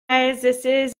guys, this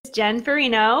is Jen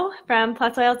Farino from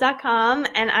plusoils.com,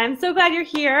 and I'm so glad you're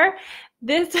here.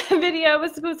 This video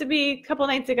was supposed to be a couple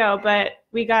nights ago, but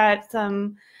we got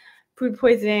some food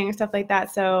poisoning and stuff like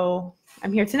that, so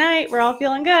I'm here tonight. We're all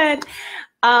feeling good.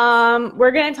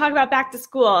 We're going to talk about back to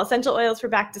school, essential oils for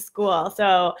back to school.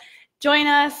 So join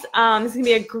us. This is going to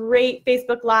be a great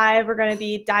Facebook Live. We're going to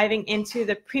be diving into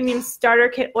the premium starter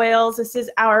kit oils. This is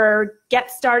our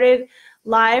Get Started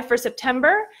Live for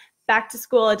September, back to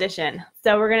school edition.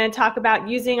 So we're going to talk about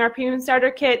using our premium starter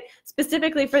kit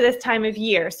specifically for this time of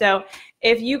year. So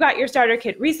if you got your starter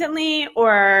kit recently,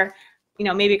 or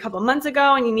maybe a couple months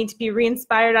ago, and you need to be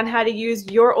re-inspired on how to use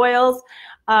your oils,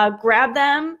 grab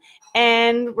them,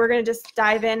 and we're going to just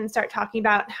dive in and start talking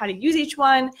about how to use each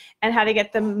one and how to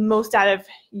get the most out of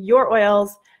your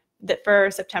oils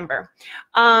for September.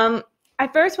 I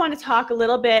first want to talk a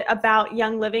little bit about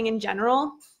Young Living in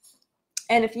general.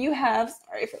 And if you have,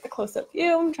 sorry for the close-up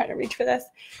view, I'm trying to reach for this.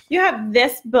 You have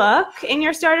this book in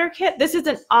your starter kit. This is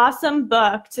an awesome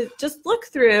book to just look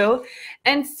through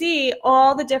and see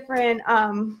all the different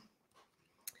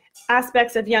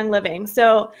aspects of Young Living.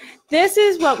 So this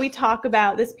is what we talk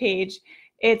about, this page.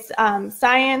 It's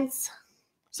science,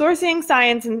 sourcing,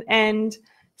 science, and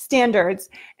standards.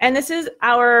 And this is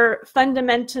our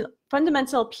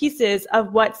fundamental pieces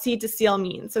of what Seed to Seal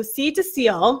means. So Seed to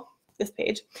Seal, this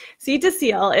page, Seed to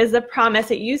Seal is the promise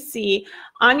that you see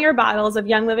on your bottles of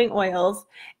Young Living oils,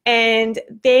 and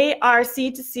they are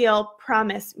Seed to Seal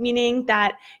promise, meaning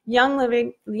that Young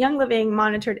Living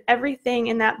monitored everything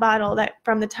in that bottle, that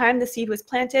from the time the seed was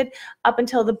planted up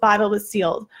until the bottle was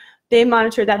sealed. They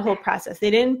monitored that whole process.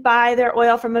 They didn't buy their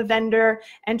oil from a vendor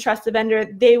and trust the vendor.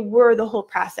 They were the whole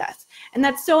process. And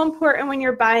that's so important when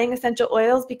you're buying essential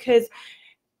oils, because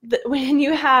when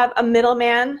you have a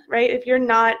middleman, right, if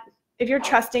you're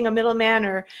trusting a middleman,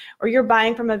 or you're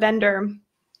buying from a vendor,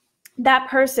 that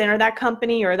person or that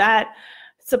company or that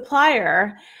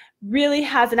supplier really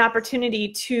has an opportunity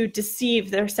to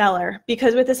deceive their seller,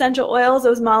 because with essential oils,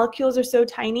 those molecules are so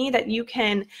tiny that you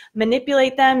can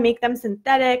manipulate them, make them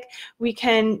synthetic. We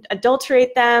can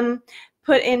adulterate them,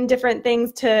 put in different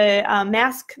things to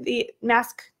mask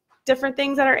different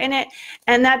things that are in it,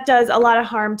 and that does a lot of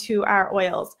harm to our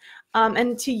oils.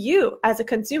 And to you as a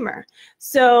consumer.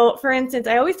 So for instance,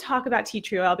 I always talk about tea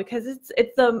tree oil because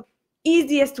it's the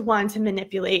easiest one to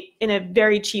manipulate in a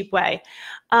very cheap way.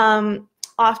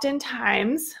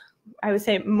 Oftentimes, I would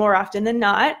say more often than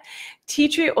not, tea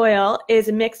tree oil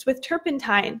is mixed with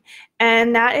turpentine.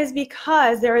 And that is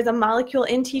because there is a molecule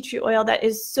in tea tree oil that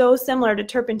is so similar to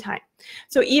turpentine.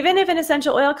 So even if an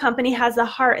essential oil company has the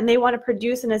heart and they want to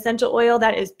produce an essential oil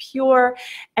that is pure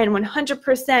and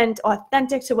 100%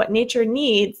 authentic to what nature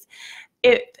needs,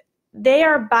 if they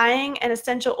are buying an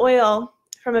essential oil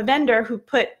from a vendor who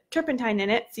put turpentine in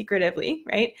it secretively,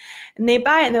 right? And they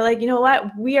buy it and they're like, you know what?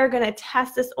 We are going to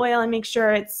test this oil and make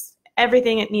sure it's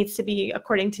everything it needs to be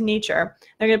according to nature.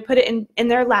 They're going to put it in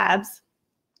their labs.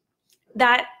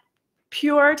 That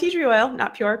pure tea tree oil,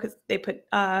 not pure because they put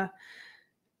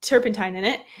turpentine in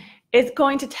it, is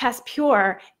going to test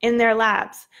pure in their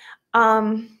labs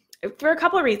for a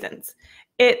couple of reasons.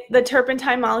 The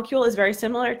turpentine molecule is very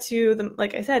similar to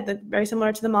like I said, very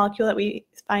similar to the molecule that we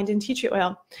find in tea tree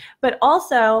oil. But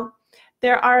also,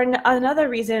 there are another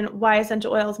reason why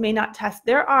essential oils may not test.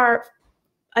 There are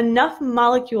enough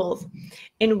molecules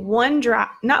in one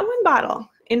drop, not one bottle,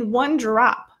 in one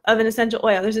drop of an essential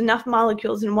oil. There's enough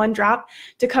molecules in one drop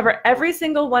to cover every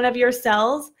single one of your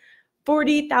cells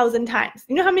 40,000 times.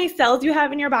 You know how many cells you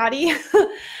have in your body?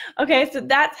 Okay, so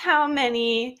that's how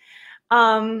many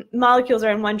molecules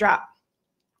are in one drop.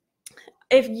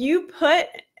 If you put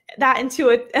that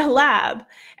into a lab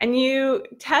and you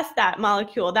test that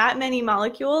molecule, that many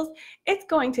molecules, it's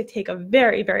going to take a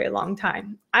very, very long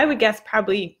time. I would guess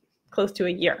probably close to a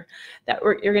year that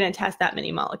you're going to test that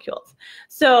many molecules.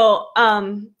 So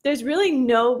there's really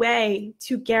no way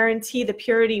to guarantee the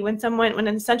purity when an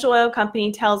essential oil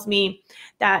company tells me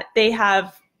that they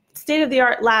have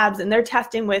state-of-the-art labs and they're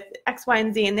testing with X, Y,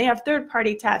 and Z, and they have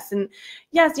third-party tests. And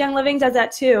yes, Young Living does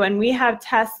that too. And we have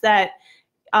tests that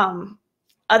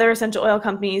other essential oil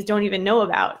companies don't even know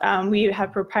about. We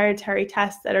have proprietary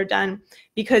tests that are done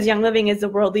because Young Living is the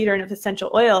world leader in essential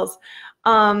oils.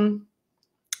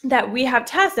 That we have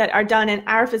tests that are done in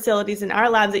our facilities, in our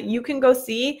labs, that you can go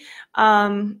see.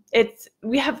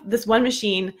 We have this one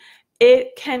machine.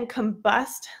 It can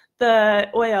combust the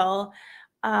oil.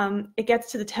 It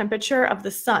gets to the temperature of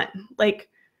the sun. Like,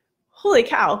 holy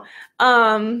cow.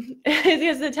 It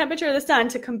uses the temperature of the sun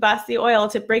to combust the oil,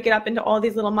 to break it up into all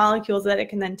these little molecules that it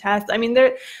can then test. I mean,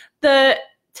 the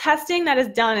testing that is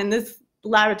done in this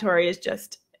laboratory is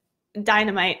just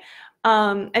dynamite.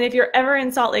 And if you're ever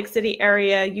in Salt Lake City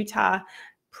area, Utah,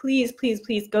 please, please,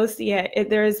 please go see it.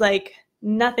 There's like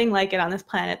nothing like it on this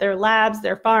planet. There are labs,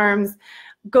 there are farms.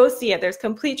 Go see it. There's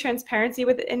complete transparency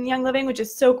with it in Young Living, which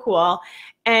is so cool.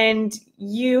 And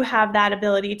you have that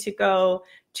ability to go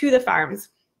to the farms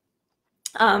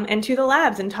and to the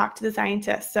labs and talk to the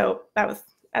scientists. So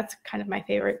that's kind of my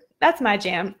favorite. That's my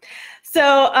jam.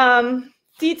 So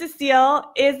Seed to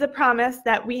Seal is the promise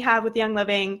that we have with Young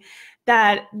Living,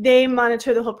 that they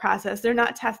monitor the whole process. They're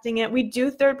not testing it. We do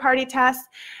third-party tests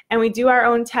and we do our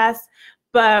own tests,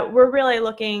 but we're really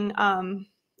looking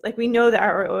like we know that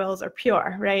our oils are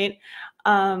pure, right?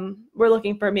 We're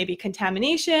looking for maybe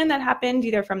contamination that happened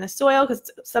either from the soil,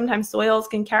 because sometimes soils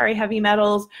can carry heavy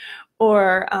metals,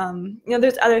 or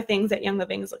there's other things that Young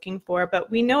Living is looking for. But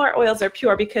we know our oils are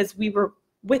pure because we were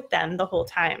with them the whole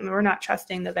time. We're not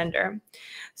trusting the vendor.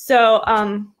 So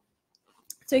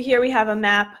so here we have a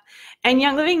map, and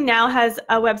Young Living now has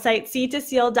a website,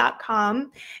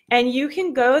 seedtoseal.com, and you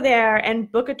can go there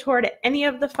and book a tour to any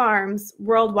of the farms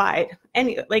worldwide.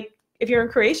 Like if you're in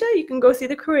Croatia, you can go see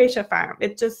the Croatia farm.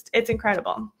 It's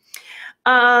incredible.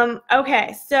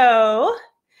 Okay, so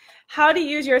how to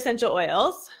use your essential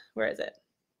oils. Where is it?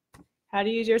 How to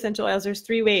use your essential oils. There's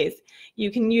 3 ways.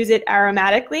 You can use it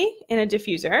aromatically in a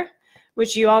diffuser,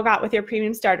 which you all got with your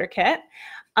premium starter kit.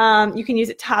 You can use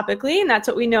it topically, and that's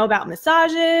what we know about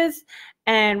massages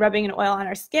and rubbing an oil on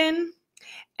our skin.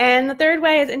 And the 3rd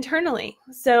way is internally.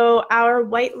 So our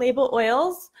white label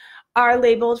oils are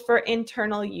labeled for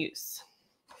internal use.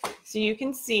 So you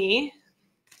can see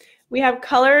we have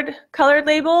colored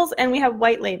labels and we have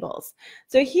white labels.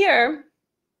 So here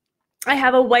I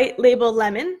have a white label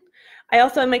lemon. I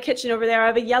also, in my kitchen over there, I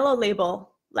have a yellow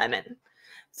label lemon.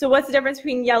 So what's the difference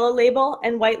between yellow label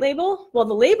and white label? Well,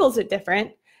 the labels are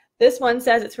different. This one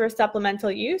says it's for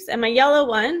supplemental use, and my yellow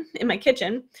one in my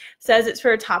kitchen says it's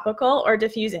for topical or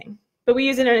diffusing. But we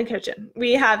use it in the kitchen.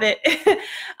 We have it,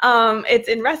 it's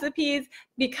in recipes,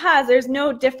 because there's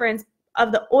no difference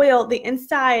of the oil. The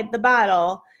inside the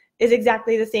bottle is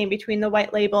exactly the same between the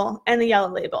white label and the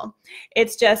yellow label.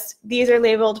 It's just these are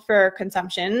labeled for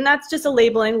consumption. And that's just a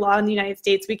labeling law in the United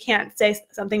States. We can't say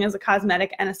something as a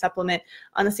cosmetic and a supplement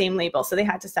on the same label, so they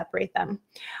had to separate them.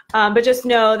 But just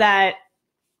know that,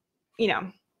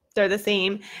 they're the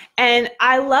same. And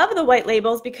I love the white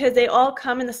labels because they all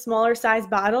come in the smaller size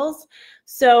bottles.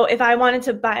 So if I wanted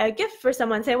to buy a gift for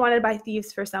someone, say I wanted to buy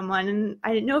Thieves for someone, and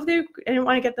I didn't know if I didn't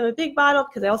want to get them a big bottle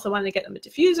because I also wanted to get them a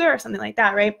diffuser or something like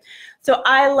that, right? So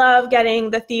I love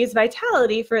getting the Thieves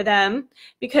Vitality for them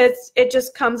because it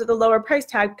just comes with a lower price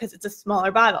tag because it's a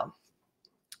smaller bottle.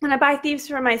 When I buy Thieves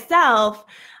for myself,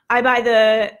 I buy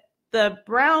the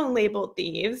brown labeled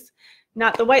Thieves,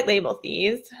 not the white label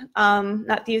Thieves,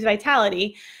 not Thieves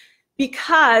Vitality,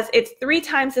 because it's 3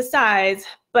 times the size,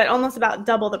 but almost about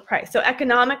double the price. So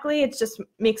economically, it just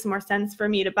makes more sense for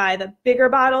me to buy the bigger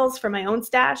bottles for my own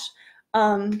stash.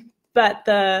 But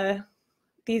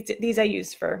these I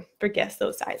use for gifts,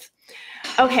 those size.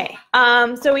 Okay,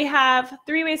 so we have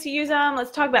 3 ways to use them.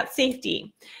 Let's talk about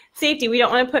safety. Safety, we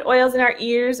don't want to put oils in our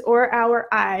ears or our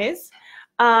eyes.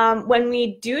 When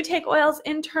we do take oils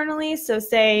internally, so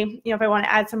say, if I want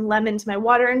to add some lemon to my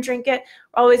water and drink it,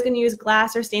 we're always going to use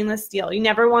glass or stainless steel. You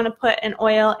never want to put an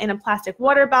oil in a plastic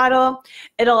water bottle.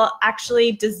 It'll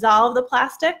actually dissolve the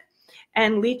plastic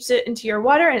and leach it into your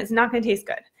water, and it's not going to taste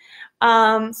good.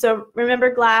 So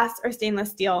remember glass or stainless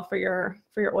steel for your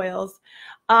oils.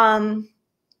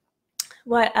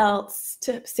 What else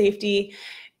to safety?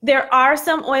 There are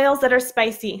some oils that are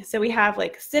spicy. So we have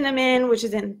like cinnamon, which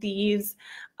is in Thieves.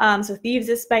 So Thieves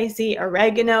is spicy.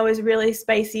 Oregano is really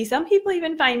spicy. Some people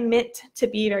even find mint to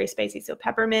be very spicy. So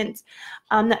peppermint,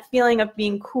 that feeling of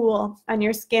being cool on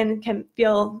your skin can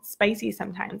feel spicy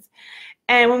sometimes.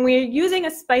 And when we're using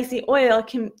a spicy oil, it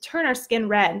can turn our skin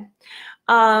red.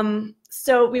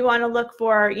 So we want to look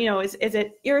for, is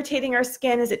it irritating our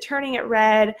skin? Is it turning it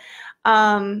red?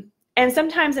 And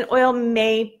sometimes an oil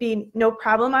may be no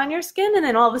problem on your skin, and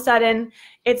then all of a sudden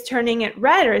it's turning it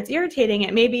red or it's irritating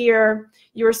it. Maybe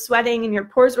you were sweating and your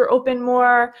pores were open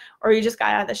more, or you just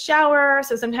got out of the shower.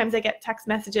 So sometimes I get text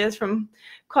messages from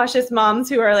cautious moms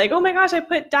who are like, oh my gosh, I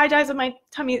put dyes on my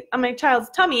tummy, on my child's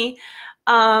tummy.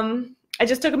 I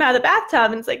just took them out of the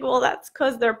bathtub, and it's like, well, that's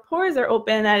because their pores are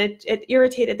open, that it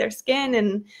irritated their skin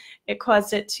and it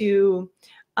caused it to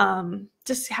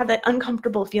just have that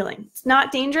uncomfortable feeling. It's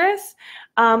not dangerous,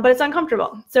 but it's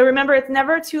uncomfortable. So remember, it's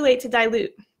never too late to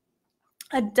dilute.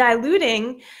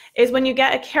 Diluting is when you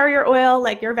get a carrier oil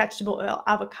like your vegetable oil,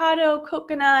 avocado,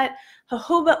 coconut,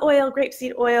 jojoba oil,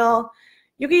 grapeseed oil.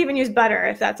 You could even use butter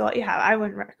if that's all you have. I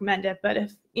wouldn't recommend it, but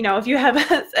if you have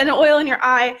an oil in your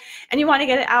eye and you want to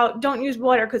get it out, don't use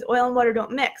water, because oil and water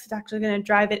don't mix. It's actually going to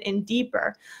drive it in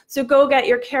deeper. So go get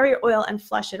your carrier oil and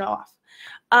flush it off.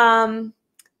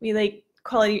 We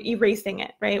call it erasing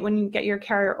it, right? When you get your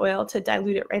carrier oil to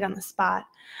dilute it right on the spot.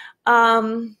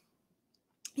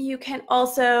 You can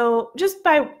also, just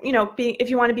by, if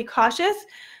you want to be cautious,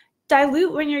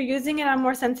 dilute when you're using it on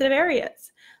more sensitive areas.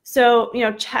 So,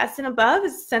 chest and above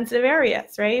is sensitive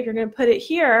areas, right? If you're going to put it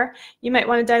here, you might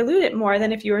want to dilute it more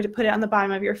than if you were to put it on the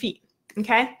bottom of your feet,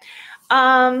 okay?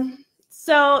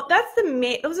 So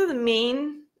those are the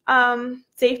main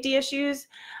safety issues.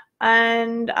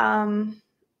 And,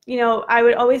 I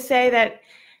would always say that,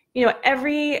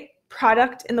 every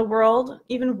product in the world,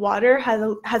 even water,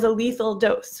 has a lethal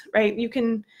dose, right? You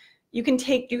can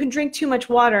drink too much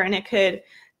water and it could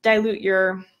dilute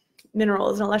your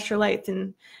minerals and electrolytes,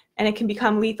 and it can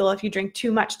become lethal if you drink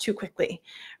too much too quickly,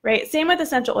 right? Same with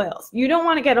essential oils. You don't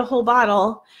want to get a whole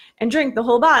bottle and drink the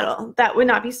whole bottle. That would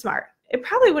not be smart. It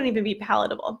probably wouldn't even be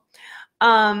palatable.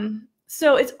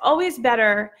 So it's always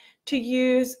better to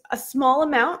use a small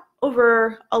amount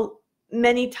over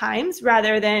many times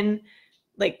rather than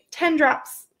like 10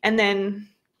 drops and then,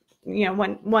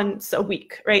 once a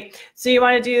week, right? So you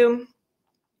want to do,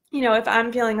 if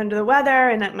I'm feeling under the weather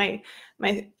and that my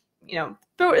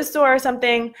throat is sore or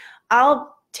something,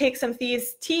 I'll take some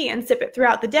Thieves tea and sip it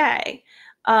throughout the day.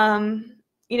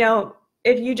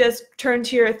 If you just turn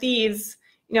to your Thieves,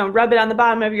 rub it on the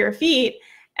bottom of your feet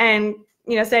and,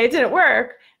 say it didn't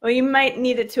work, well, you might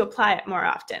need it to apply it more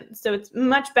often. So it's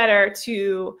much better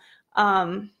to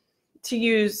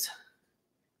use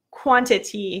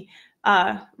quantity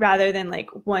rather than like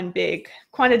one big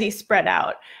quantity spread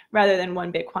out, rather than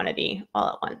one big quantity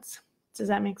all at once. Does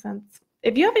that make sense?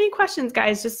 If you have any questions,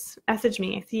 guys, just message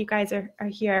me. I see you guys are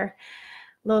here.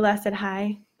 Lola said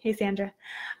hi. Hey, Sandra.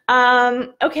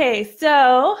 Okay,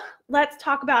 so let's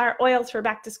talk about our oils for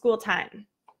back to school time.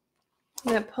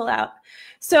 I'm going to pull out.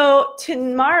 So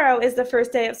tomorrow is the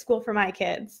first day of school for my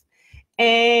kids.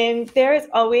 And there is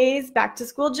always back to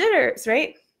school jitters,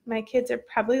 right? My kids are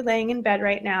probably laying in bed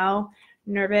right now,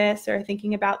 nervous or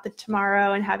thinking about the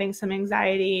tomorrow and having some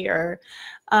anxiety or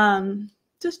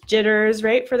just jitters,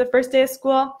 right, for the first day of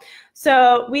school.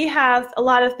 So we have a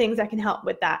lot of things that can help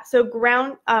with that. So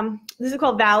this is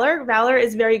called Valor. Valor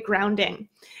is very grounding.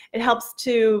 It helps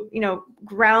to,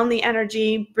 ground the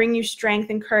energy, bring you strength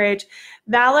and courage.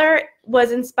 Valor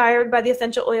was inspired by the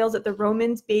essential oils that the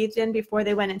Romans bathed in before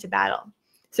they went into battle.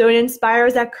 So it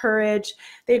inspires that courage.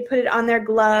 They'd put it on their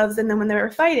gloves, and then when they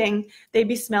were fighting, they'd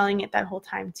be smelling it that whole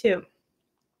time too.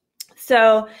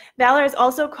 So Valor is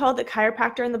also called the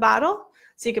chiropractor in the bottle.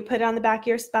 So you could put it on the back of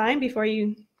your spine before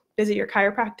you visit your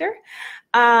chiropractor.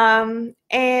 And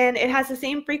it has the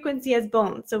same frequency as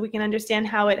bones, so we can understand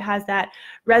how it has that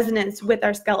resonance with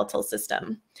our skeletal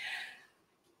system.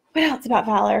 What else about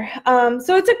Valor?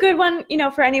 So it's a good one,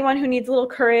 for anyone who needs a little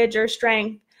courage or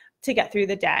strength to get through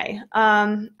the day.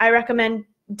 I recommend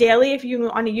daily, if you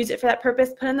want to use it for that purpose,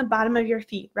 put it on the bottom of your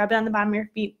feet. Rub it on the bottom of your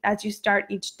feet as you start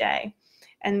each day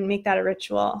and make that a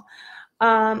ritual.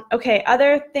 Okay,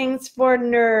 other things for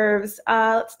nerves.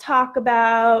 Let's talk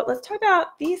about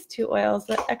these two oils,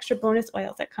 the extra bonus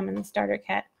oils that come in the starter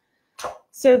kit.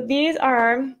 So these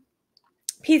are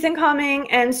Peace and Calming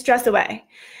and Stress Away.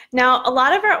 Now, a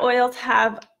lot of our oils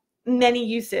have many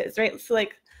uses, right? So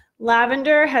like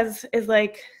lavender is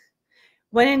like,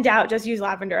 when in doubt, just use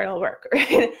lavender, it'll work,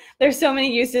 right? There's so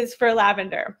many uses for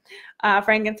lavender.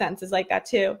 Frankincense is like that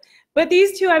too. But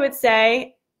these two, I would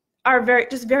say, are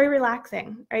very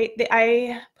relaxing, right?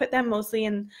 I put them mostly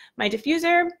in my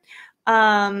diffuser.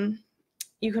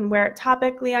 You can wear it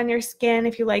topically on your skin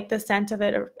if you like the scent of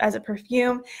it as a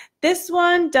perfume. This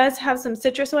one does have some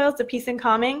citrus oils, the Peace and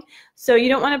Calming. So you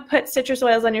don't want to put citrus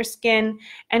oils on your skin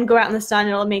and go out in the sun.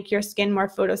 It'll make your skin more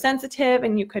photosensitive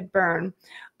and you could burn,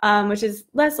 which is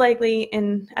less likely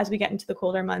as we get into the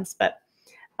colder months, but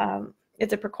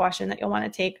it's a precaution that you'll want to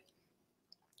take.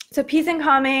 So Peace and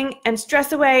Calming and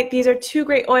Stress Away, these are two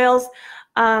great oils.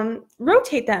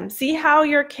 Rotate them. See how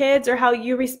your kids or how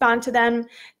you respond to them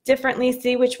differently.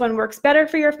 See which one works better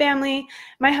for your family.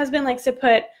 My husband likes to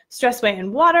put Stress Away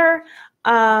in water.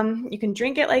 You can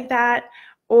drink it like that.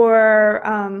 Or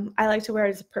I like to wear it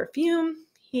as a perfume.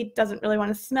 He doesn't really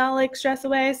want to smell like Stress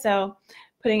Away, so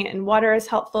putting it in water is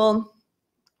helpful.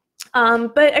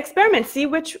 But experiment. See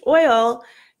which oil,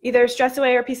 either Stress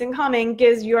Away or Peace and Calming,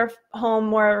 gives your home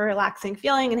more of a relaxing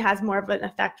feeling and has more of an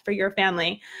effect for your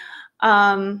family.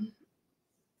 And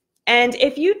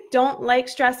if you don't like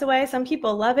Stress Away, some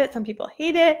people love it, some people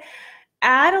hate it.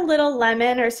 add a little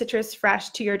lemon or citrus fresh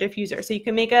to your diffuser. So you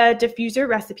can make a diffuser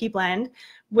recipe blend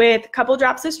with a couple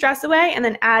drops of Stress Away and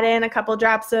then add in a couple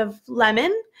drops of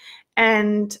lemon.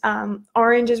 And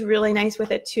orange is really nice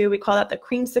with it too. We call that the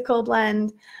creamsicle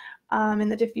blend in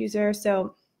the diffuser.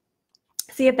 So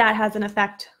see if that has an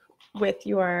effect with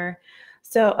your,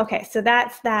 okay, so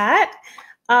that's that.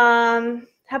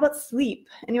 How about sleep?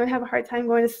 Anyone have a hard time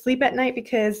going to sleep at night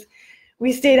because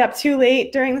we stayed up too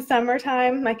late during the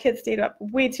summertime? My kids stayed up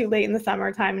way too late in the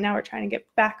summertime, and now we're trying to get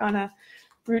back on a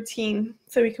routine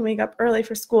so we can wake up early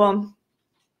for school.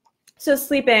 So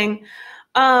sleeping.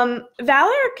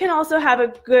 Valor can also have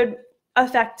a good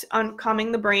effect on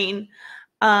calming the brain.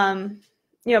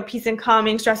 Peace and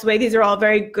calming, Stress Away, these are all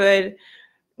very good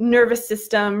nervous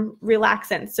system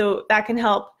relaxants. So that can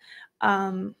help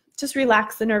just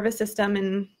relax the nervous system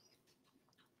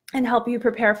and help you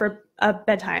prepare for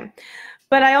bedtime.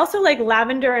 But I also like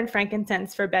lavender and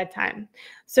frankincense for bedtime.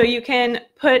 So you can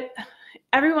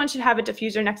everyone should have a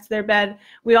diffuser next to their bed.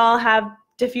 We all have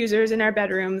diffusers in our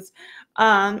bedrooms,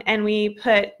 and we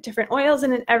put different oils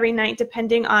in it every night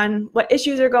depending on what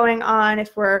issues are going on,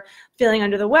 if we're feeling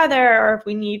under the weather or if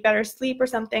we need better sleep or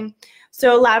something.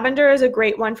 So lavender is a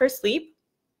great one for sleep.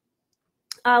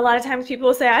 A lot of times people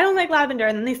will say, I don't like lavender,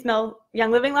 and then they smell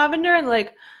Young Living lavender and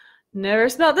like, never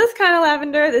smelled this kind of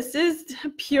lavender. This is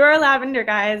pure lavender,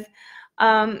 guys.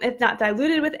 It's not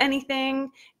diluted with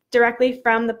anything, directly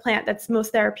from the plant that's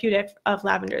most therapeutic of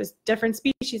lavenders, different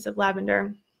species of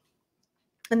lavender.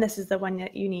 And this is the one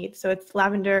that you need. So it's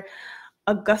lavender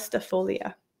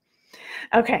augustifolia.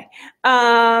 Okay.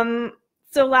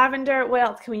 So lavender, what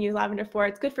else can we use lavender for?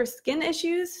 It's good for skin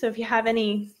issues. So if you have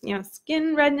any,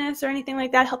 skin redness or anything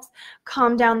like that, helps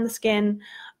calm down the skin.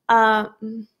 What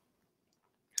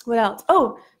else?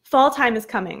 Oh, fall time is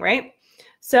coming, right?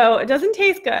 So it doesn't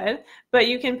taste good, but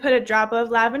you can put a drop of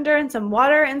lavender in some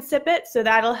water and sip it. So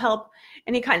that'll help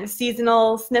any kind of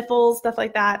seasonal sniffles, stuff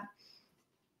like that,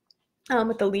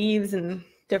 with the leaves and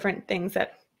different things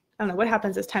that, I don't know what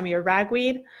happens this time of year,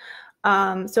 ragweed.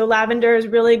 So lavender is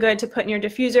really good to put in your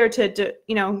diffuser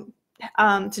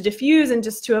to diffuse and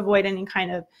just to avoid any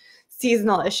kind of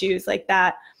seasonal issues like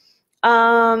that.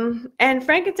 And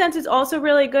frankincense is also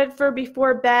really good for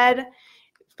before bed.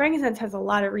 Frankincense has a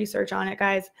lot of research on it,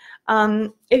 guys.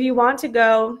 If you want to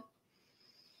go,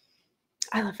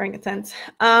 I love frankincense.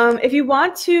 If you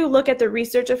want to look at the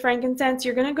research of frankincense,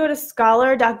 you're going to go to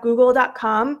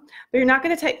scholar.google.com, but you're not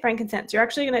going to type frankincense. You're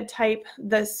actually going to type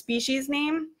the species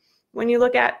name when you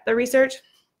look at the research.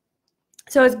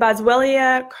 So it's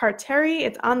Boswellia carteri.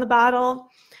 It's on the bottle.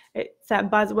 It's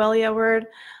that Boswellia word.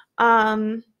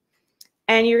 And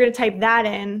you're going to type that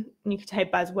in, and you can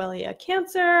type Boswellia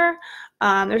cancer.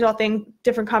 There's all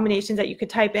different combinations that you could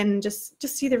type in and just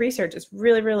see the research. It's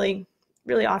really, really,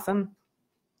 really awesome.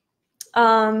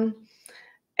 And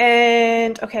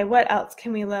okay, what else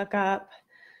can we look up?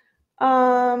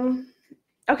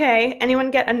 Okay,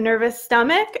 anyone get a nervous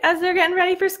stomach as they're getting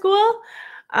ready for school?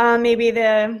 Maybe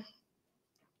the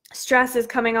stress is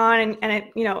coming on and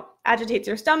it, agitates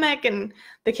your stomach and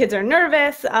the kids are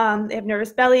nervous. They have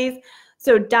nervous bellies.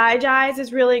 So Digize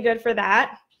is really good for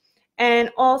that.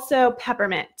 And also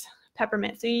peppermint.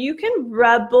 So you can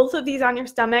rub both of these on your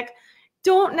stomach.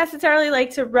 Don't necessarily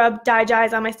like to rub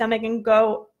Digize on my stomach and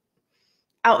go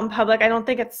out in public. I don't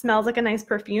think it smells like a nice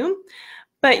perfume,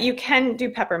 but you can do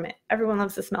peppermint. Everyone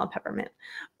loves the smell of peppermint.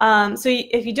 So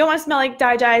if you don't want to smell like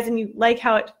Digize and you like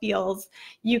how it feels,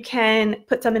 you can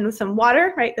put some in with some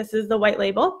water, right? This is the white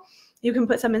label. You can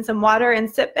put some in some water and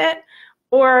sip it,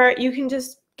 or you can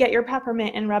just get your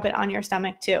peppermint and rub it on your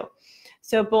stomach too.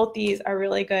 So both these are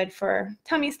really good for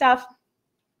tummy stuff,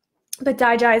 but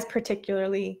Digize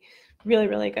particularly really,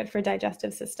 really good for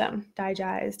digestive system.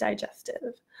 Digize,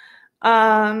 digestive.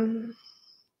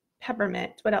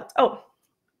 Peppermint, what else? Oh,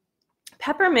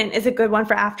 peppermint is a good one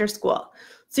for after school.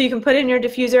 So you can put it in your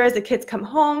diffuser as the kids come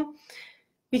home,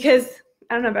 because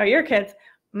I don't know about your kids,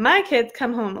 my kids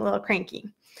come home a little cranky.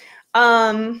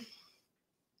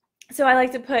 So I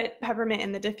like to put peppermint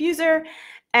in the diffuser,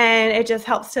 and it just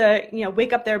helps to,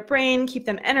 wake up their brain, keep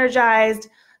them energized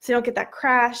so they don't get that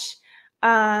crash.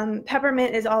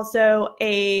 Peppermint is also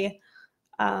a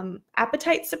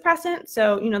appetite suppressant.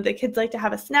 So, the kids like to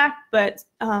have a snack, but,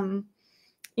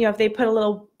 if they put a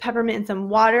little peppermint in some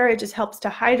water, it just helps to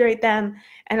hydrate them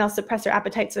and it'll suppress their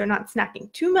appetite so they're not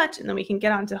snacking too much, and then we can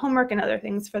get on to homework and other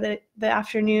things for the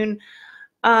afternoon.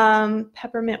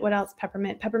 Peppermint, what else?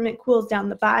 Peppermint cools down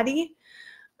the body.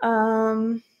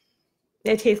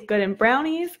 It tastes good in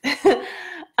brownies.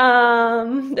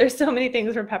 There's so many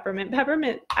things for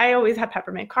peppermint. I always have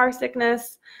peppermint car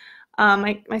sickness.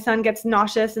 My son gets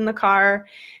nauseous in the car,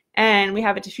 and we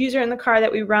have a diffuser in the car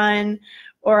that we run,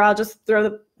 or I'll just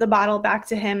throw the bottle back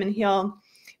to him, and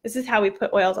this is how we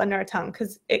put oils under our tongue,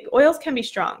 because oils can be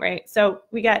strong, right? So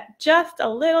we get just a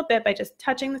little bit by just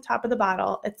touching the top of the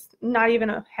bottle. It's not even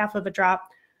a half of a drop.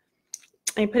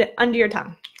 And you put it under your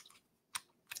tongue.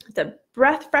 It's a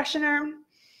breath freshener.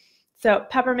 So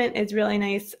peppermint is really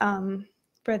nice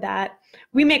for that.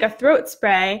 We make a throat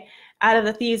spray out of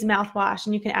the Thieves mouthwash,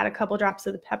 and you can add a couple drops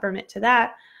of the peppermint to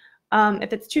that.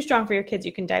 If it's too strong for your kids,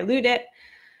 you can dilute it.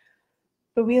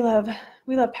 But we love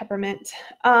peppermint.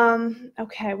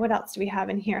 Okay, what else do we have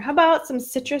in here? How about some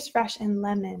citrus fresh and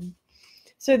lemon?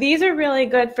 So these are really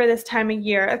good for this time of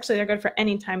year. Actually, they're good for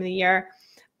any time of the year.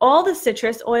 All the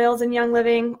citrus oils in Young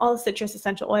Living, all the citrus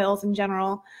essential oils in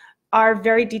general, are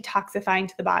very detoxifying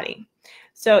to the body.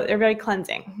 So they're very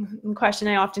cleansing. The question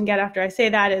I often get after I say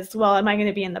that is, well, am I going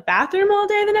to be in the bathroom all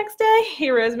day the next day?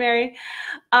 Hey, Rosemary.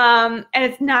 And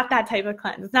it's not that type of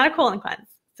cleanse. It's not a colon cleanse.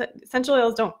 So essential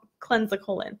oils don't cleanse the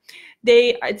colon.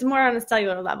 It's more on a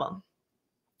cellular level.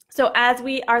 So as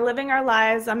we are living our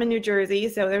lives, I'm in New Jersey,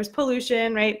 so there's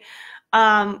pollution, right?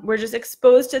 We're just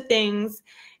exposed to things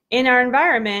in our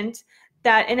environment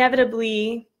that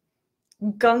inevitably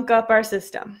gunk up our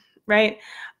system, right?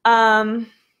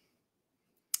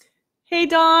 Hey,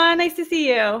 Dawn, nice to see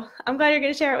you. I'm glad you're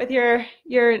going to share it with your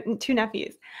two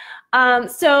nephews.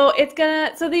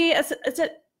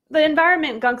 The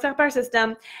environment gunks up our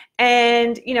system,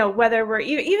 and whether we're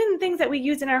even things that we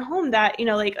use in our home that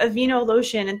like Aveeno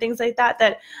lotion and things like that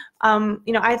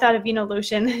I thought Aveeno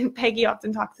lotion, Peggy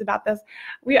often talks about this,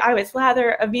 I would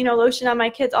slather Aveeno lotion on my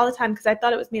kids all the time because I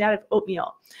thought it was made out of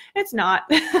oatmeal. It's not.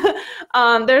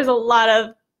 There's a lot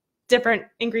of different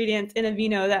ingredients in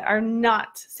Aveeno that are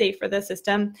not safe for the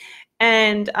system,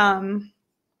 and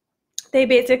they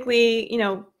basically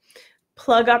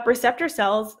plug up receptor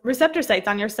sites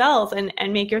on your cells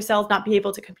and make your cells not be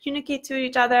able to communicate to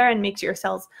each other, and makes your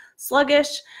cells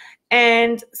sluggish.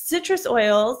 And citrus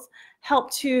oils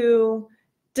help to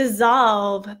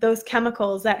dissolve those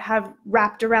chemicals that have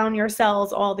wrapped around your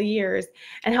cells all the years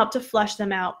and help to flush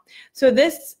them out. So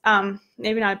this,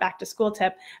 maybe not a back to school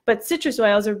tip, but citrus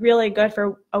oils are really good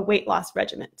for a weight loss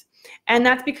regimen. And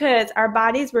that's because our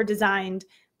bodies were designed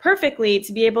perfectly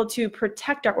to be able to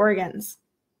protect our organs.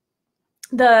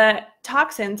 The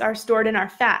toxins are stored in our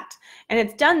fat, and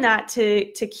it's done that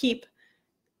to keep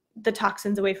the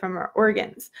toxins away from our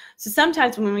organs. So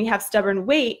sometimes when we have stubborn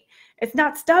weight, it's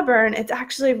not stubborn, it's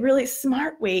actually really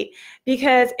smart weight,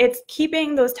 because it's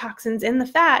keeping those toxins in the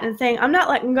fat and saying, I'm not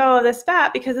letting go of this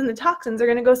fat because then the toxins are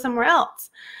going to go somewhere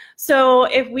else. So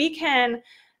if we can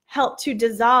help to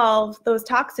dissolve those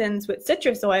toxins with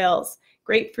citrus oils,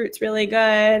 grapefruit's really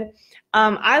good.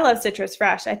 I love citrus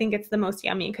fresh. I think it's the most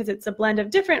yummy because it's a blend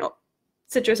of different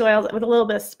citrus oils with a little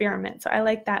bit of spearmint. So I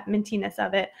like that mintiness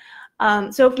of it.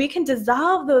 So if we can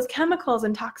dissolve those chemicals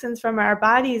and toxins from our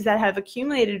bodies that have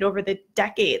accumulated over the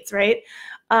decades, right,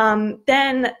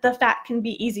 then the fat can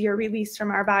be easier released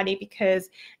from our body because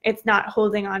it's not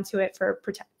holding on to it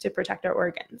to protect our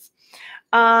organs.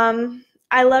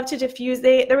 I love to diffuse.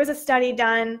 There was a study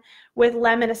done with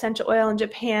lemon essential oil in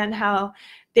Japan, how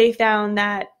they found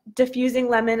that diffusing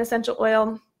lemon essential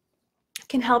oil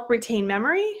can help retain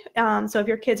memory. So if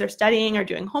your kids are studying or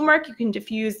doing homework, you can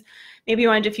diffuse, maybe you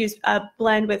want to diffuse a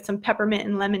blend with some peppermint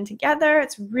and lemon together.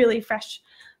 It's really fresh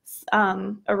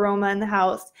aroma in the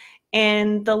house.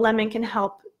 And the lemon can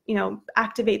help,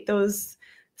 activate those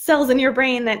cells in your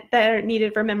brain that are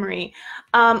needed for memory.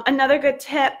 Another good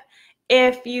tip,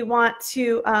 if you want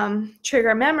to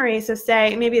trigger memory, so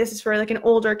say, maybe this is for like an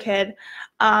older kid,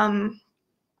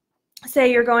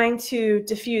 say you're going to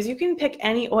diffuse, you can pick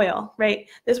any oil, right?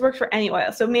 This works for any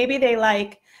oil. So maybe they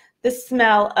like the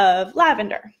smell of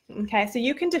lavender, okay? So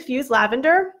you can diffuse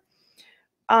lavender,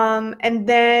 and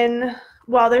then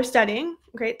while they're studying,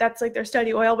 great, that's like their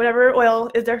study oil, whatever oil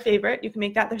is their favorite, you can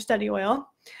make that their study oil.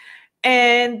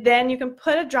 And then you can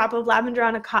put a drop of lavender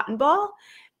on a cotton ball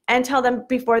and tell them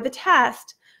before the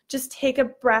test, just take a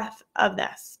breath of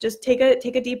this. Just take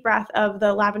a deep breath of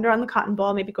the lavender on the cotton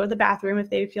ball, maybe go to the bathroom if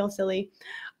they feel silly.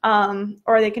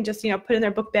 Or they can just, put in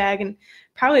their book bag, and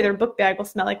probably their book bag will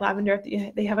smell like lavender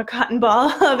if they have a cotton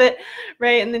ball of it,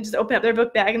 right? And then just open up their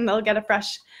book bag and they'll get a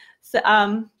fresh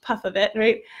puff of it,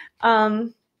 right?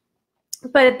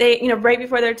 But if they, right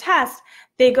before their test,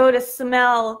 they go to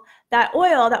smell that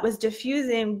oil that was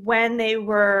diffusing when they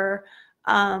were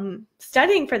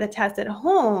studying for the test at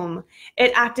home,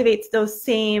 it activates those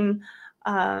same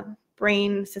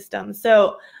brain systems.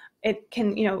 So it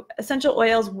can, essential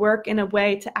oils work in a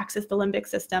way to access the limbic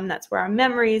system. That's where our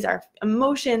memories, our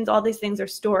emotions, all these things are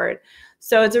stored.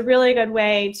 So it's a really good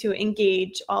way to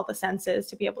engage all the senses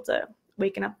to be able to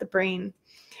waken up the brain.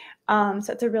 So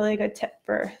it's a really good tip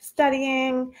for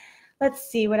studying. Let's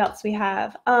see what else we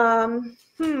have.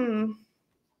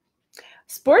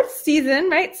 Sports season,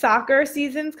 right? Soccer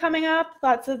season's coming up.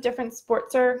 Lots of different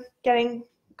sports are going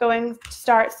to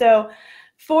start. So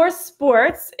for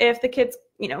sports, if the kids,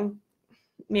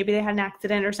 maybe they had an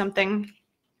accident or something,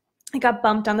 they got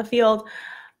bumped on the field,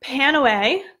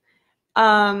 Pan-Away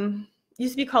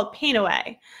used to be called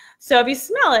Pain-Away. So if you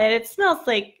smell it, it smells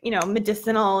like,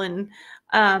 medicinal, and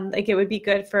like it would be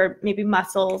good for maybe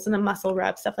muscles and a muscle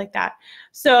rub, stuff like that.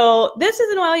 So this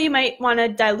is an oil you might want to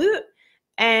dilute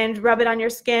and rub it on your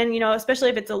skin, especially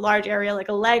if it's a large area like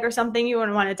a leg or something, you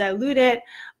want to dilute it.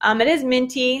 It is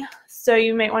minty, so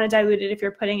you might want to dilute it if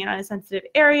you're putting it on a sensitive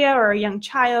area or a young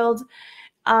child.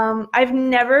 I've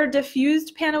never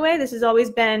diffused Pan-Away. This has always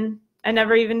been, I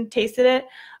never even tasted it.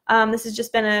 This has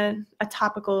just been a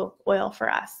topical oil for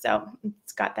us, so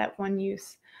it's got that one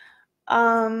use.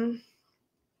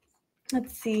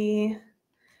 Let's see.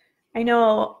 I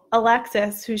know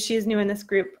Alexis, who she's new in this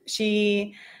group,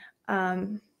 she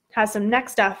has some neck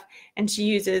stuff, and she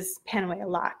uses Pan-Away a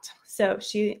lot. So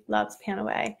she loves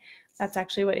Pan-Away. That's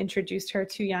actually what introduced her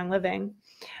to Young Living.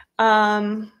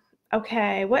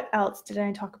 Okay, what else did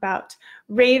I talk about?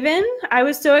 Raven. I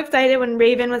was so excited when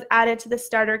Raven was added to the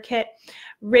starter kit.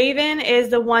 Raven is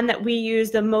the one that we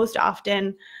use the most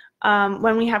often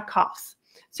when we have coughs.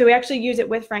 So we actually use it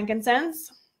with frankincense.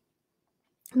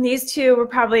 And these two were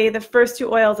probably the first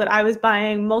two oils that I was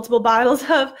buying multiple bottles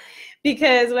of,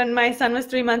 because when my son was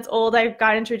 3 months old, I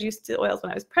got introduced to oils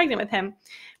when I was pregnant with him.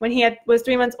 When he was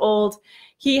 3 months old,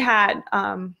 he had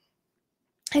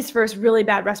his first really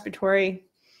bad respiratory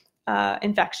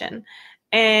infection.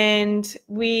 And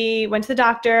we went to the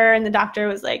doctor, and the doctor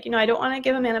was like, I don't want to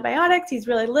give him antibiotics. He's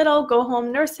really little. Go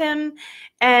home, nurse him.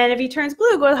 And if he turns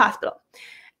blue, go to the hospital.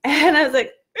 And I was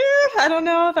like, I don't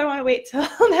know if I want to wait till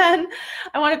then.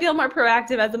 I want to feel more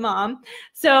proactive as a mom.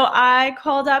 So I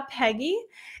called up Peggy,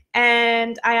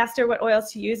 and I asked her what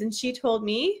oils to use, and she told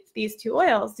me these two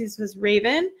oils. These was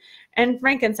Raven and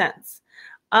frankincense.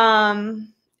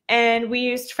 And we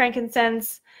used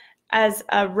frankincense as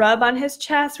a rub on his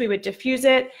chest. We would diffuse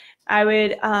it. I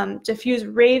would diffuse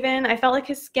Raven. I felt like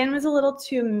his skin was a little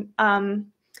too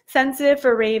sensitive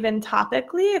for Raven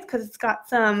topically. It's because it's got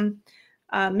some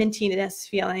mintiness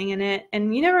feeling in it,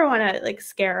 and you never want to like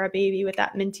scare a baby with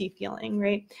that minty feeling,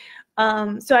 right?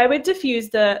 So I would diffuse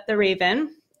the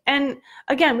Raven. And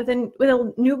again, with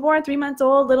a newborn, 3 months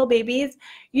old, little babies,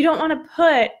 you don't want to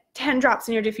put 10 drops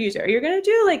in your diffuser. You're going to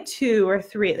do like 2 or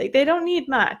 3. Like, they don't need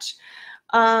much.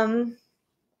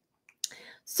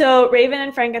 So Raven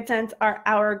and frankincense are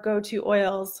our go-to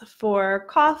oils for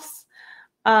coughs.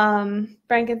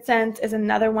 Frankincense is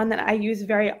another one that I use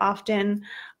very often.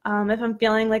 If I'm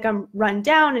feeling like I'm run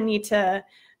down and need to,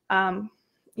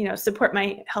 support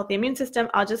my healthy immune system,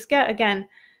 I'll just get, again,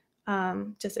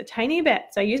 just a tiny bit.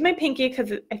 So I use my pinky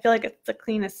because I feel like it's the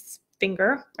cleanest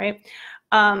finger, right?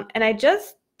 And I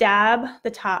just dab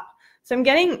the top. So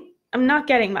I'm not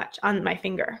getting much on my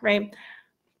finger, right?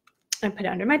 I put it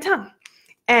under my tongue,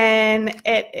 and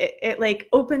it like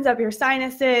opens up your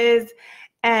sinuses,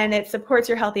 and it supports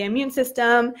your healthy immune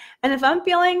system. And if I'm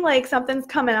feeling like something's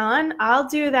coming on, I'll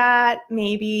do that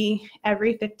maybe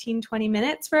every 15-20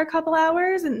 minutes for a couple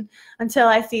hours, and until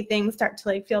I see things start to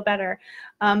like feel better.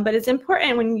 But it's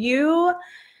important when you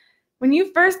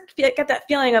first get that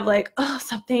feeling of like, oh,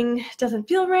 something doesn't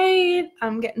feel right,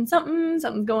 I'm getting something's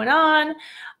going on,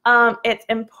 it's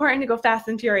important to go fast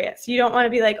and furious. You don't want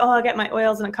to be like, oh, I'll get my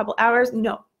oils in a couple hours.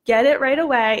 No, get it right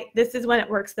away. This is when it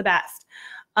works the best.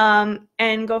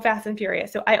 And go fast and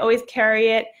furious. So I always carry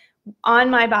it on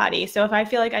my body. So if I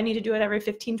feel like I need to do it every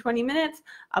 15-20 minutes,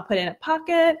 I'll put it in a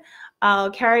pocket,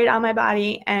 I'll carry it on my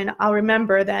body, and I'll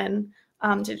remember then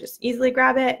to just easily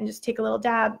grab it and just take a little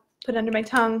dab, put it under my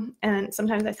tongue, and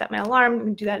sometimes I set my alarm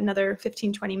and do that another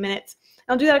 15-20 minutes.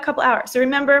 I'll do that a couple hours. So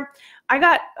remember, I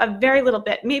got a very little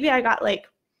bit. Maybe I got like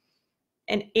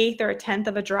an 1/8 or a 1/10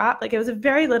 of a drop. Like, it was a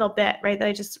very little bit, right, that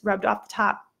I just rubbed off the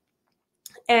top.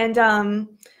 And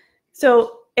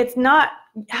so it's not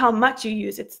how much you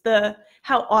use, it's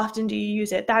how often do you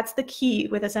use it. That's the key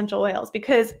with essential oils,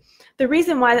 because the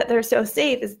reason why that they're so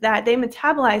safe is that they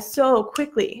metabolize so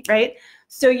quickly, right?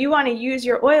 So you want to use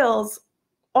your oils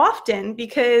often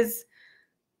because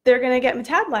they're going to get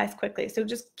metabolized quickly. So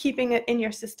just keeping it in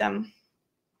your system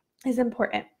is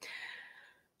important.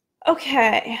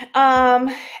 Okay,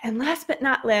 and last but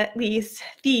not least,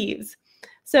 thieves.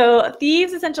 So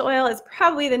Thieves essential oil is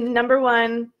probably the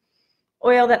 ¡1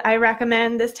 oil that I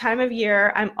recommend this time of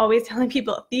year. I'm always telling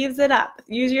people, Thieves it up.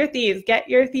 Use your Thieves. Get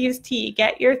your Thieves tea.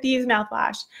 Get your Thieves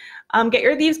mouthwash. Get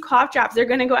your Thieves cough drops. They're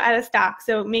going to go out of stock,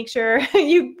 so make sure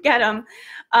you get them.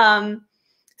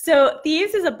 So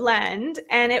Thieves is a blend,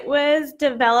 and it was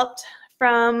developed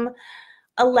from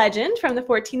a legend from the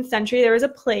 14th century. There was a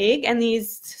plague, and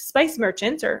these spice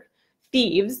merchants, or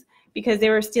thieves, because they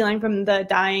were stealing from the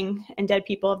dying and dead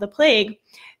people of the plague,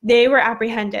 they were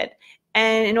apprehended.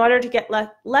 And in order to get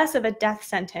less of a death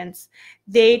sentence,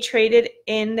 they traded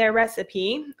in their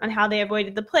recipe on how they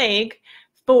avoided the plague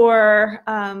for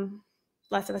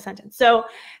less of a sentence. So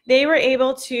they were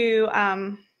able to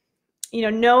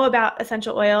know about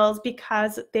essential oils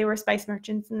because they were spice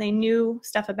merchants and they knew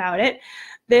stuff about it.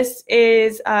 This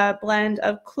is a blend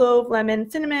of clove, lemon,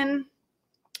 cinnamon,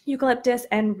 eucalyptus,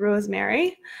 and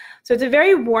rosemary. So it's a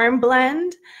very warm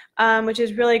blend, which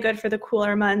is really good for the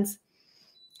cooler months.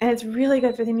 And it's really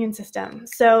good for the immune system.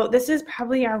 So this is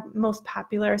probably our most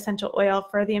popular essential oil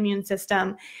for the immune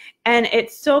system. And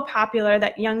it's so popular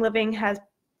that Young Living has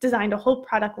designed a whole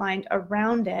product line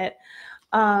around it.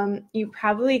 You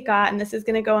probably got, and this is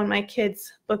going to go in my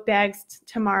kids' book bags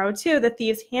tomorrow too, the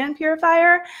Thieves Hand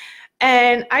Purifier.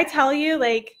 And I tell you,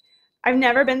 like, I've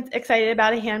never been excited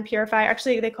about a hand purifier.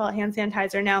 Actually, they call it hand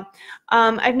sanitizer now.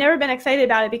 I've never been excited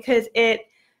about it because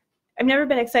I've never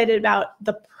been excited about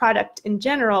the product in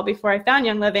general before I found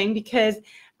Young Living, because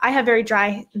I have very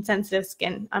dry and sensitive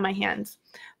skin on my hands.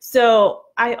 So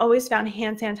I always found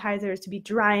hand sanitizers to be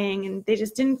drying, and they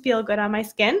just didn't feel good on my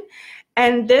skin.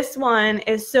 And this one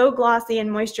is so glossy and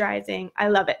moisturizing. I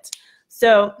love it.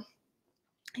 So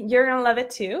you're going to love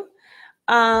it too.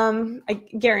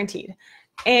 Guaranteed.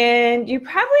 And you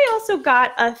probably also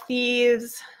got a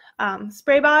Thieves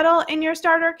spray bottle in your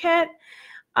starter kit.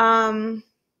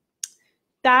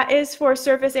 That is for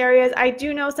surface areas. I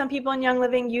do know some people in Young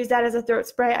Living use that as a throat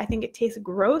spray. I think it tastes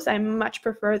gross. I much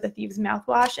prefer the Thieves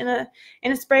mouthwash in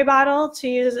a spray bottle to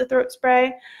use as a throat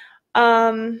spray.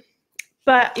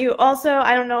 But you also,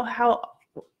 I don't know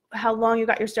how long you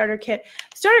got your starter kit.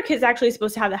 Starter kit is actually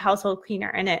supposed to have the household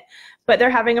cleaner in it, but they're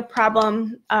having a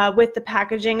problem with the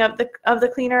packaging of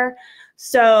the cleaner.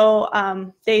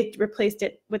 So they replaced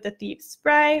it with the Thieves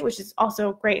spray, which is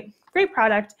also great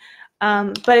product.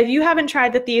 But if you haven't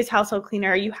tried the Thieves household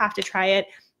cleaner, you have to try it.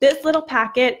 This little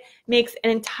packet makes an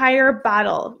entire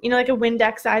bottle, like a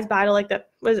Windex size bottle, like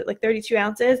was it like 32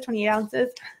 ounces, 28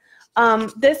 ounces?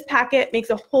 This packet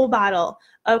makes a whole bottle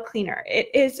of cleaner. It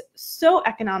is so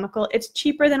economical. It's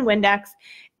cheaper than Windex.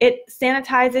 It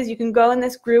sanitizes. You can go in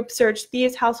this group, search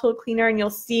Thieves household cleaner, and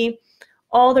you'll see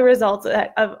all the results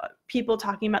of people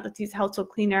talking about the Thieves household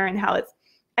cleaner and how it's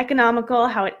economical,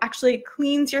 how it actually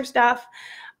cleans your stuff.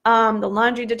 The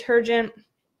laundry detergent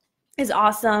is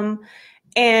awesome.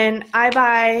 And I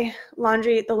buy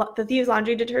the Thieves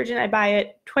laundry detergent. I buy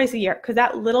it twice a year because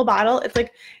that little bottle, it's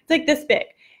like this big,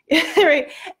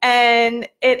 right? And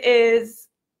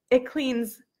it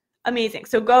cleans amazing.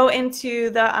 So go into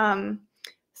the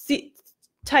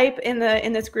type in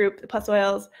this group, the Plus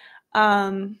Oils,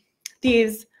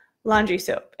 Thieves laundry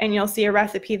soap, and you'll see a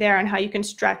recipe there on how you can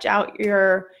stretch out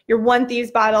your one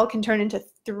Thieves bottle can turn into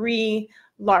 3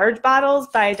 large bottles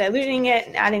by diluting it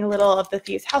and adding a little of the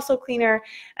Thieves household cleaner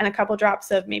and a couple drops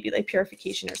of maybe like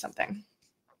purification or something.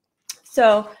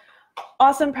 So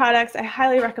awesome products. I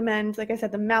highly recommend. Like I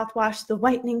said, the mouthwash, the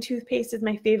whitening toothpaste is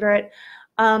my favorite.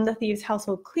 The Thieves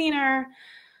household cleaner,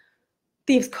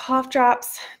 Thieves cough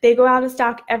drops. They go out of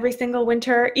stock every single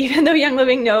winter, even though Young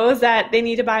Living knows that they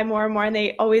need to buy more and more, and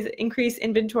they always increase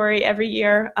inventory every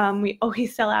year. We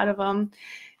always sell out of them.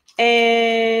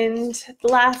 And the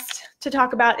last to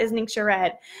talk about is Ningxia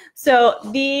Red. So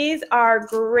these are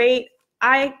great.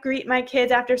 I greet my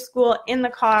kids after school in the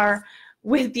car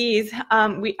with these.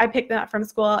 I pick them up from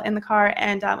school in the car,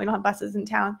 and we don't have buses in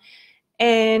town.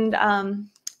 And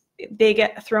they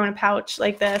get thrown a pouch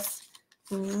like this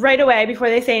right away before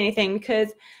they say anything,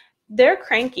 because they're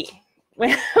cranky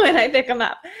when I pick them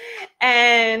up.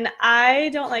 And I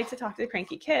don't like to talk to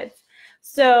cranky kids.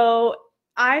 So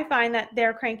I find that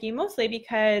they're cranky mostly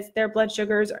because their blood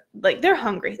sugars are they're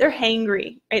hungry. They're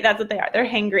hangry, right? That's what they are. They're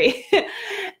hangry.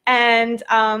 And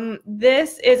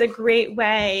this is a great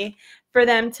way for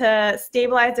them to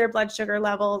stabilize their blood sugar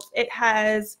levels. It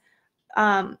has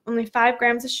only 5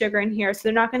 grams of sugar in here, so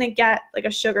they're not going to get like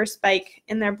a sugar spike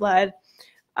in their blood.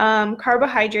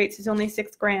 Carbohydrates is only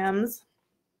 6 grams.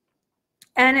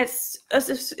 And it's a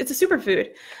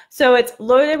superfood. So it's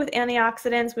loaded with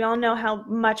antioxidants. We all know how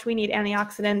much we need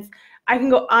antioxidants. I can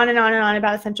go on and on and on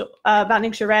about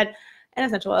Ningxia Red. and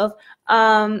essential oils.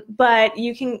 But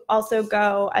you can also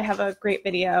go, I have a great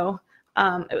video.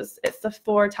 It's the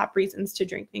 4 top reasons to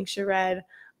drink Ningxia Red.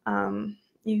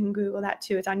 You can Google that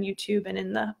too. It's on YouTube and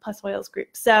in the Plus Oils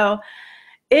group. So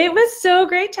it was so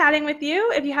great chatting with you.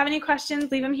 If you have any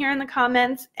questions, leave them here in the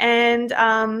comments. And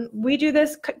we do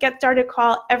this Get Started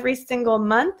call every single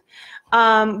month.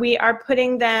 We are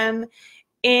putting them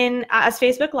in as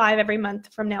Facebook Live every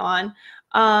month from now on.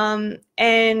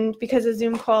 And because the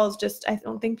Zoom calls I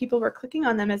don't think people were clicking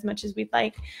on them as much as we'd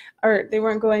like, or they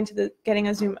weren't going to getting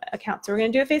a Zoom account. So we're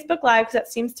going to do a Facebook Live because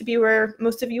that seems to be where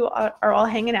most of you are all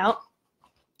hanging out.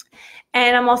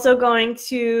 And I'm also going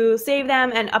to save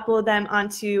them and upload them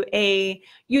onto a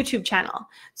YouTube channel.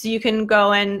 So you can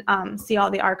go and see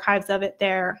all the archives of it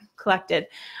there collected.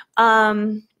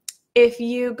 If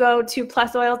you go to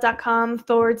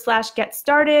plusoils.com/get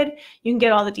started, you can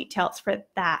get all the details for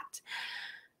that.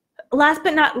 Last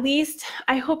but not least,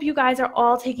 I hope you guys are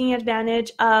all taking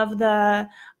advantage of the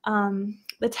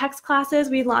text classes.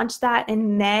 We launched that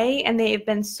in May, and they've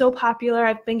been so popular.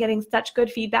 I've been getting such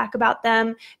good feedback about them.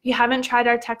 If you haven't tried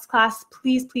our text class,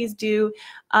 please, please do.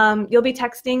 You'll be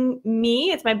texting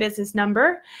me. It's my business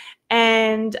number.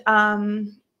 And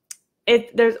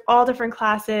there's all different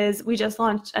classes. We just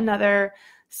launched another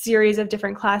series of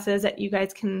different classes that you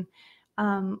guys can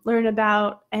learn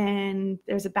about. And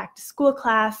there's a back to school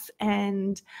class,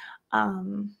 and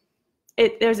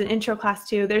there's an intro class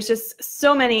too. There's just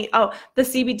so many. Oh, the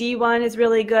CBD one is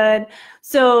really good.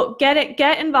 So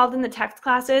get involved in the text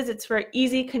classes. It's for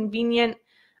easy, convenient,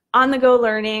 on-the-go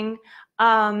learning.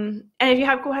 And if you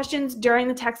have questions during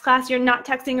the text class, you're not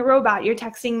texting a robot, you're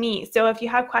texting me. So if you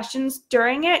have questions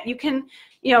during it, you can,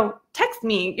 text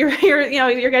me. You're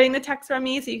getting the text from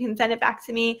me, so you can send it back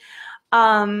to me.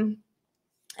 And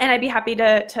I'd be happy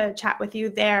to chat with you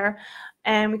there,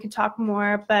 and we can talk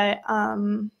more. But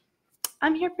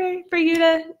I'm here for you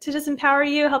to just empower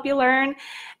you, help you learn,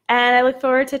 and I look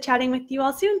forward to chatting with you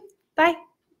all soon. Bye.